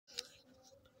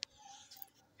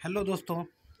Hello दोस्तों,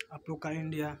 आप लोग का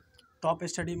इंडिया टॉप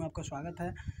स्टडी में आपका स्वागत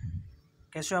है।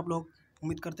 कैसे हो आप लोग?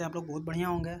 उम्मीद करते हैं आप लोग बहुत बढ़िया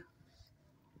होंगे।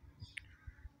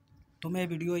 तो मैं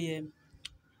वीडियो ये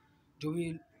जो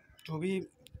भी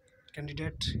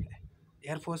कैंडिडेट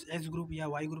एयरफोर्स एस ग्रुप या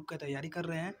वाई ग्रुप का तैयारी कर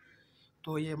रहे हैं,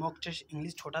 तो ये मॉक टेस्ट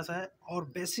इंग्लिश छोटा सा है और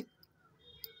बेसिक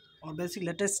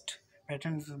लेटेस्ट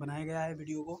पैटर्न से बनाया गया है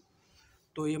वीडियो को।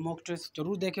 तो ये मॉक टेस्ट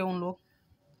ज़रूर देखें उन लोग।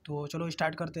 तो चलो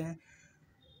स्टार्ट करते हैं।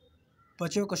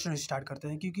 बचे हुए क्वेश्चन स्टार्ट करते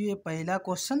हैं, क्योंकि ये पहला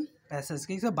क्वेश्चन पैसेज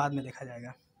के, इसे बाद में देखा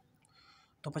जाएगा।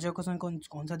 तो बचे हुए क्वेश्चन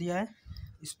कौन सा दिया है?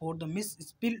 Spot the miss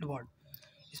spelled word.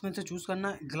 इसमें से चूज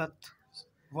करना गलत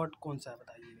वर्ड कौन सा है,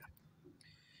 बताइएगा।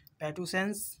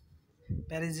 पैटूसेंस,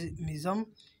 पेरिज्मिज्म,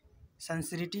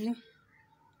 सेंसिटिविटी,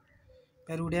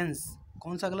 पेरुडेंस,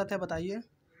 कौन सा गलत है बताइए।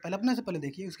 पहले अपने से पहले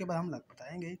देखिए, उसके बाद हम लोग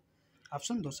बताएंगे।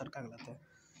 ऑप्शन 2 सर का गलत है।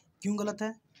 क्यों गलत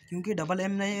है? क्योंकि डबल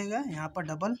एम नहीं रहेगा यहाँ पर,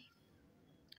 डबल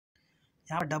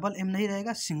एम नहीं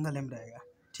रहेगा, सिंगल एम रहेगा।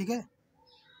 ठीक है,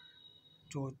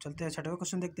 तो चलते हैं छठवें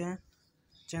क्वेश्चन देखते हैं।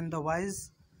 Change the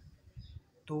wise.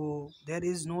 तो there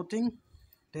is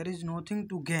nothing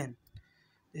to gain,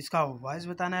 इसका वाइज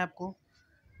बताना है आपको,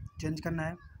 चेंज करना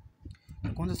है।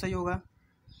 तो कौन सा सही होगा?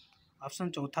 ऑप्शन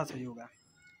चौथा सही होगा।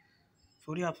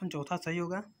 ऑप्शन चौथा सही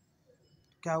होगा।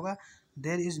 क्या होगा?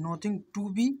 There is nothing to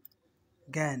be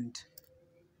gained.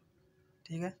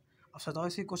 ठीक है, अब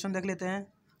 27 क्वेश्चन देख लेते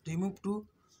हैं। Remove to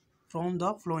from the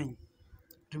flowing.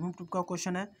 Remove to का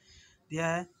क्वेश्चन है, दिया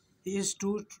है he is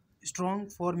to strong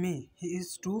for me, he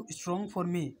is to strong for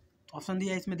me. Option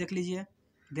दिया है, इसमें देख लीजिए।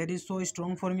 There is so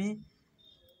strong for me,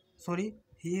 sorry,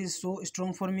 he is so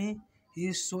strong for me, he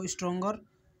is so stronger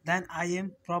then I am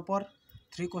proper.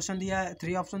 3 question दिया है,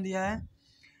 3 option दिया है।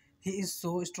 He is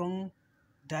so strong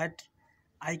that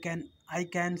I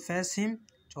can face him.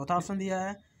 चौथा option दिया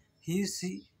है, he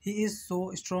is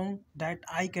so strong that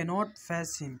I can not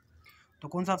face him. तो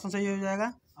कौन सा ऑप्शन सही हो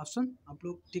जाएगा? ऑप्शन आप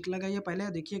लोग टिक लगाइए, पहले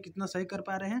देखिए कितना सही कर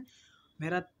पा रहे हैं।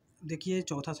 मेरा देखिए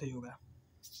चौथा सही होगा।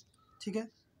 ठीक है,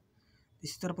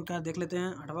 इसी तरह प्रकार देख लेते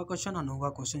हैं 8वां क्वेश्चन और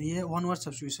 9वां क्वेश्चन। ये वन वर्ड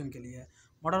सब्स्टिट्यूशन के लिए है।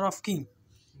 मर्डर ऑफ किंग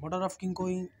को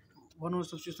वन वर्ड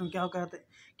सब्स्टिट्यूशन क्या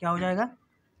हो जाएगा?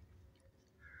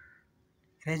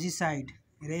 Regicide,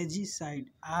 REGISIDE,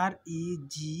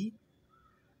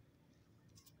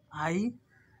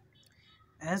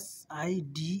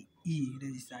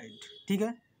 regicide. ठीक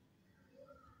है,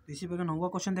 तो इसी प्रकार 9वां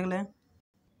क्वेश्चन देख लें।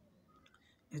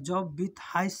 ए job with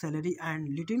high salary and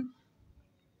little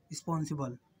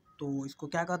responsible, तो इसको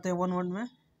क्या कहते हैं वन वर्ड में?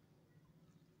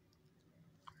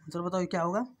 आंसर बताओ क्या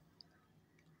होगा?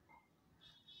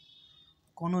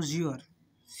 कॉनोज्यूअर,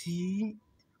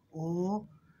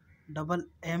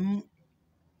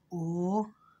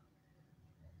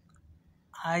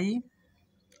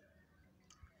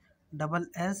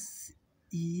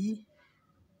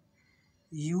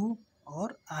 COMMOISSEU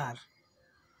और R,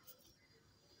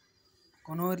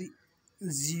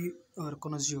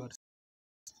 कॉनोज्यूअर।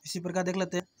 इसी प्रकार देख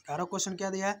लेते हैं 11वां क्वेश्चन क्या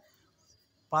दिया है?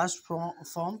 Past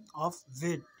form of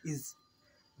weight is.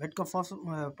 Wait का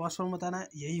पास्ट फॉर्म बताना है,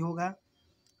 यही होगा,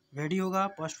 वेट ही होगा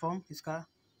पास्ट फॉर्म इसका,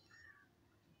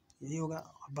 यही होगा।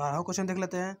 12वां क्वेश्चन देख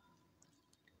लेते हैं।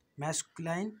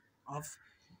 मैस्कुलिन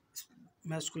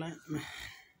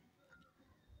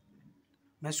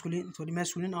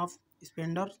ऑफ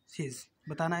स्प्लेंडर सीज,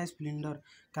 बताना है। स्प्लेंडर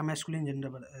का मैस्कुलिन जेंडर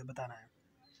बताना है।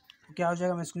 तो क्या हो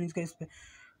जाएगा? मैस्कुलिन का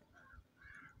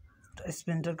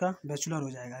स्प्लेंडर का बैचुलर हो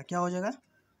जाएगा। क्या हो जाएगा?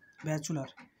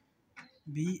 Bachelor,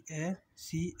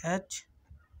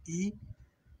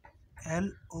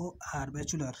 BACHELOR,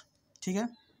 bachelor. ठीक है,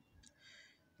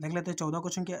 देख लेते हैं 14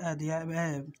 क्वेश्चन क्या दिया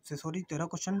है, 13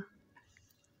 क्वेश्चन।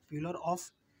 पिलर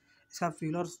ऑफ, इसका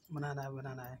पिलर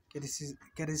बनाना है कैरिसिस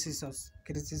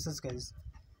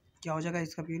क्या हो जाएगा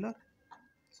इसका पिलर?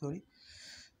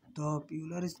 तो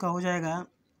पिलर इसका हो जाएगा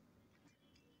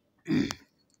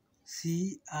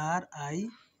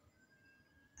CRISES,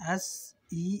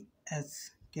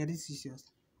 कैरिसिस।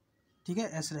 ठीक है,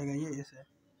 एस रहेगा, ये एस है।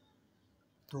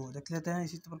 तो देख लेते हैं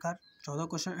इसी प्रकार 14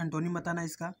 क्वेश्चन। एंटोनिम बताना है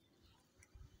इसका।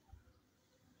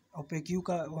 ओपेक्यू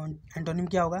का एंटोनिम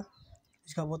क्या होगा?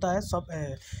 इसका होता है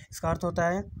इसका अर्थ होता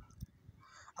है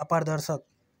अपारदर्शक।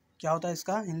 क्या होता है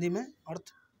इसका हिंदी में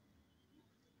अर्थ?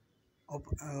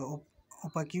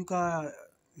 ओपेक्यू का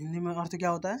हिंदी में अर्थ क्या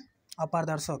होता है?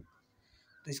 अपारदर्शक।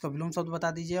 तो इसका विलोम शब्द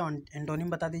बता दीजिए और एंटोनिम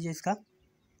बता दीजिए इसका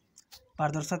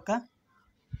पारदर्शक का।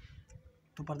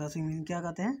 तो पारदर्शक मीनिंग क्या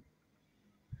कहते हैं?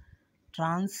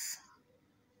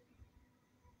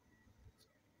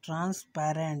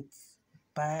 ट्रांसपेरेंट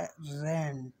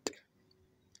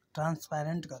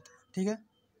कहते हैं। ठीक है,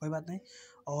 कोई बात नहीं।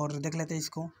 और देख लेते हैं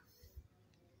इसको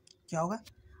क्या होगा।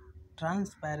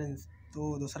 ट्रांसपेरेंस,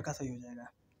 तो दूसरा का सही हो जाएगा।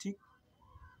 ठीक,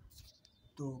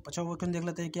 तो 50वां क्वेश्चन देख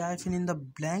लेते हैं क्या है। Fill in the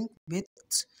blank with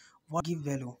what give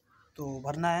value, तो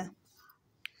भरना है।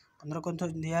 15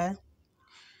 क्वेश्चन दिया है,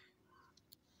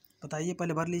 बताइए,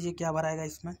 पहले भर लीजिए क्या भराएगा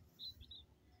इसमें।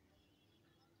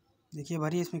 देखिए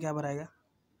भरिए इसमें क्या भराएगा।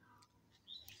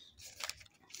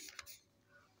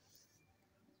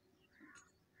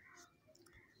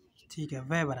 ठीक है,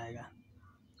 वह भराएगा।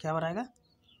 क्या भराएगा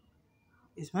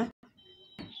इसमें?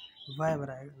 वह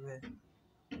भराएगा, वह।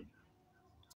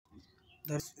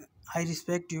 आई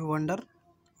रिस्पेक्ट यू वंडर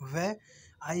वह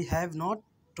I have not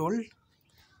told,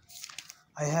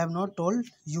 I have not told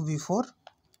you before.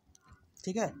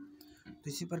 ठीक है, तो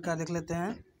इसी प्रकार देख लेते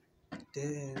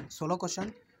हैं 16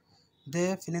 question.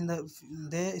 They fill in the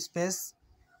there space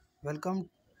welcome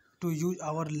to use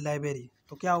our library,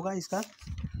 तो क्या होगा इसका?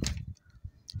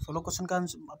 16 क्वेश्चन का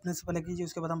अपने से पहले कीजिए,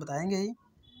 उसके बाद हम बताएंगे ही।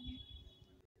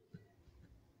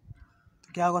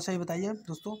 तो क्या होगा सही बताइए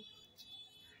दोस्तों।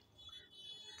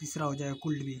 तीसरा हो जाएगा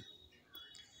कुल्ड बी,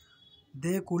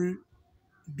 दे कुल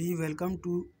B welcome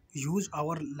to use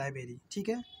our library. ठीक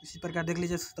है, इसी प्रकार देख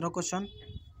लीजिए 17 question.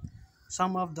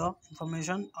 Some of the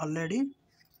information already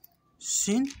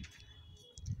seen,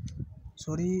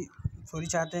 sorry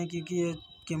चाहते हैं क्योंकि ये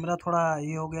कैमरा थोड़ा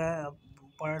ये हो गया है, अब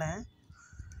पढ़ रहे हैं।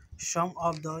 सम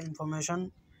of the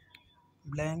information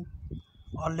blank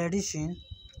already seen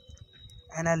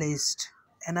analyst,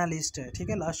 analyst है। ठीक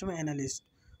है, लास्ट में एनालिस्ट,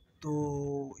 तो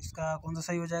इसका कौन सा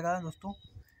सही हो जाएगा दोस्तों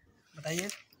बताइए।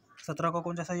 17 का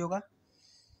कौन सा सही होगा?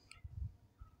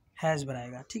 हैज़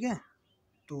बनाएगा। ठीक है,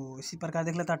 तो इसी प्रकार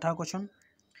देख लेते हैं 18 question.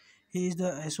 He is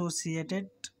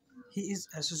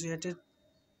associated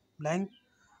blank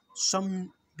some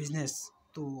business,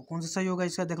 तो कौन सा सही होगा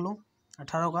इसका देख लो।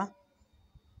 18 का,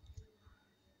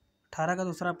 18 का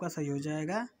दूसरा आपका सही हो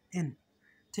जाएगा इन।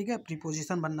 ठीक है,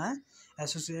 प्रीपोजिशन बनना है,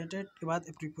 एसोसिएटेड के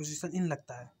बाद प्रीपोजिशन इन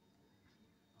लगता है।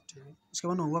 ठीक है, उसके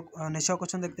बाद हुआ नेक्स्ट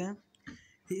क्वेश्चन देखते हैं।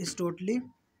 He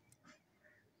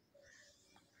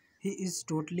is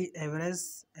totally average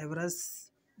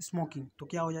smoking, तो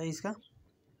क्या हो जाएगा इसका?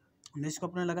 19 को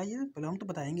अपने लगाइए, पहले हम तो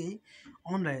बताएंगे ही,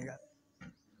 ऑन रहेगा।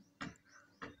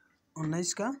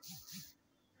 19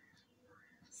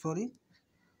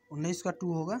 का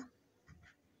 2 होगा,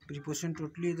 प्रीपोजिशन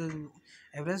टोटली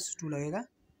एवरेज 2 लगेगा।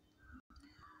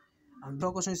 अब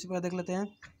 2 क्वेश्चन इसी पर देख लेते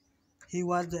हैं। He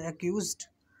was the accused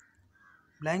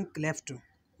blank left,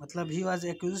 मतलब he was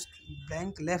accused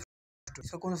blank left,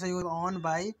 इसका कौन सा सही होगा? ऑन,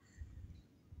 बाय,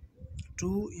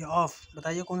 टू या ऑफ,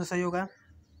 बताइए कौन सा सही होगा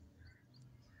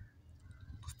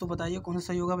तो बताइए कौन सा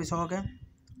सही होगा। वैसा होगा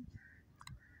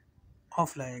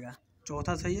ऑफ लगेगा,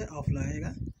 चौथा सही है, ऑफ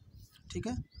लगेगा। ठीक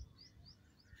है,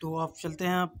 तो आप चलते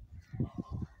हैं आप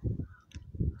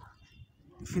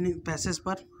पैसेज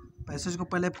पर। पैसेज को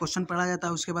पहले क्वेश्चन पढ़ा जाता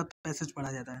है, उसके बाद पैसेज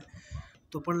पढ़ा जाता है।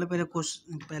 तो पहले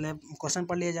क्वेश्चन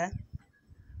पढ़ लिया जाए।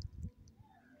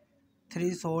 Three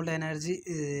hold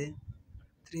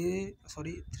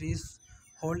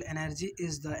energy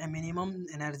is the minimum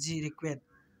energy required,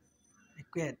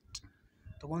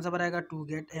 तो कौन सा बनाएगा? टू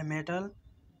गेट ए मेटल,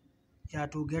 या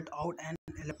to get out an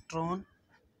electron,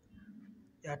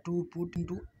 या to put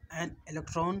into an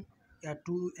electron, या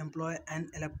टू एम्प्लॉय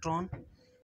एन इलेक्ट्रॉन।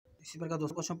 इसी प्रकार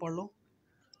दोस्तों क्वेश्चन पढ़ लो।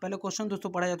 पहले क्वेश्चन दोस्तों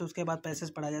पढ़ा जाता है, उसके बाद पैसेज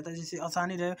पढ़ा जाता है, जिससे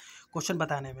आसानी रहे क्वेश्चन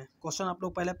बताने में। क्वेश्चन आप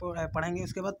लोग पहले पढ़ेंगे,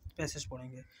 उसके बाद पैसेज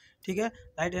पढ़ेंगे। ठीक है,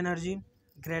 light energy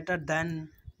greater than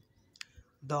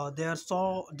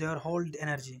there hold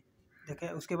energy, देखिए।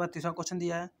 उसके बाद तीसरा क्वेश्चन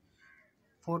दिया है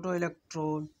फोटो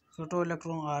इलेक्ट्रॉन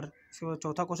आर। इसके बाद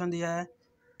चौथा क्वेश्चन दिया है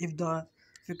if the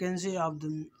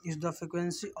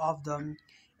frequency of the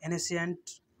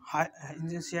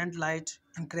इनिशिएंट light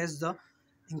increase the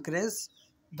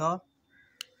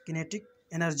kinetic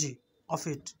energy of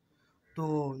it,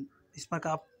 तो इस पर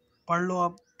आप पढ़ लो।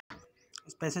 आप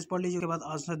पैसेज पढ़ लीजिए, उसके बाद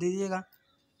आंसर दे दीजिएगा,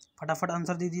 फटाफट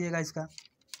आंसर दे दीजिएगा इसका।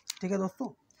 ठीक है दोस्तों,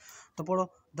 तो पढ़ो।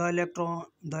 The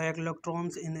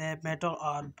electrons in a metal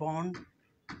are bond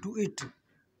to it,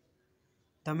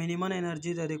 the minimum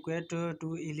energy required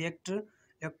to elect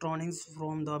electrons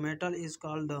from the metal is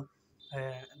called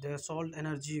the sold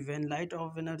energy. When light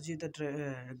of energy that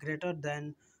greater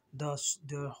than the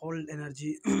whole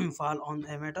energy fall on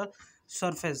a metal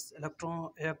surface,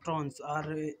 electrons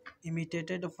are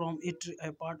emitted from it.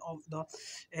 A part of the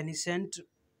ancient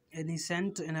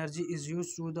energy is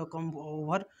used to the come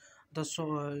over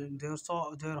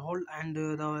their whole, and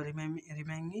the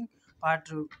remaining part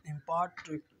impart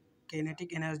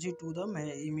kinetic energy to the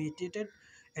emitted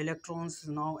electrons.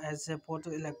 Now as a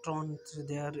photoelectrons,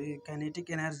 their kinetic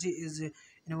energy is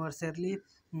universally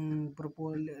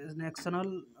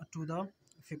proportional to the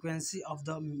frequency of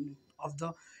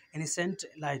the इनिसेंट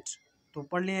light. तो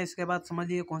पढ़ लिए, इसके बाद समझ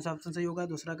लिए कौन सा option सही होगा।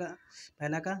 दूसरा का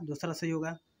पहला का दूसरा सही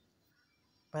होगा,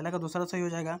 पहला का दूसरा सही हो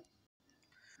जाएगा।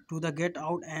 To the get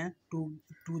out and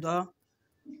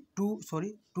to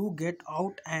get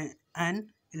out an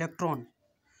electron.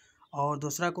 और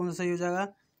दूसरा कौन सा सही हो जाएगा,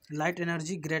 light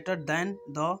energy greater than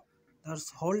the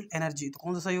hold energy. तो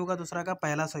कौन सा सही होगा, दूसरा का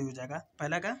पहला सही हो जाएगा,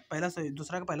 पहला का पहला सही,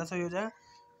 दूसरा का पहला सही हो जाएगा,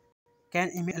 कैन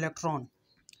इमिट इलेक्ट्रॉन।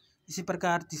 इसी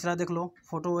प्रकार तीसरा देख लो,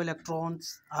 फोटो इलेक्ट्रॉन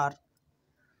आर,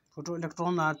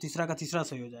 तीसरा का तीसरा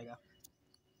सही हो जाएगा,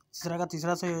 तीसरा का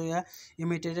तीसरा सही हो जाएगा,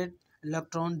 imitated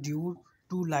electron due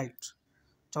to light.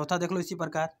 चौथा देख लो इसी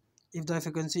प्रकार, if the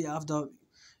frequency of the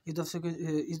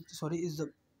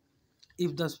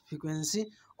if the frequency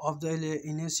of the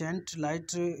incandescent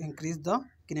light increase the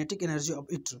kinetic energy of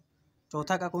it।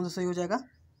 चौथा का कौन सा सही हो जाएगा,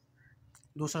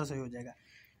 दूसरा सही हो जाएगा,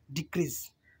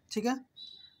 डिक्रीज। ठीक है,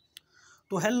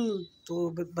 तो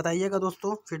बताइएगा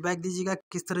दोस्तों, फीडबैक दीजिएगा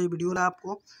किस तरह वीडियो लगा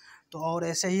आपको। तो और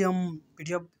ऐसे ही हम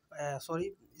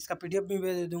इसका पीडीएफ भी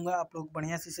मैं दे दूँगा, आप लोग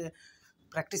बढ़िया से इसे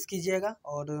प्रैक्टिस कीजिएगा।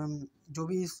 और जो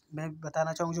भी मैं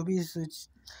बताना चाहूँ, जो भी इस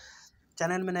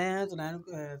चैनल में नए हैं तो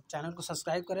चैनल को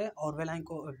सब्सक्राइब करें और बेल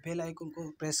आइकन को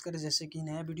प्रेस करें, जैसे कि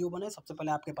नया वीडियो बने सबसे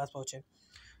पहले आपके पास पहुँचे।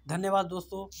 धन्यवाद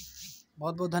दोस्तों,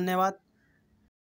 बहुत बहुत धन्यवाद।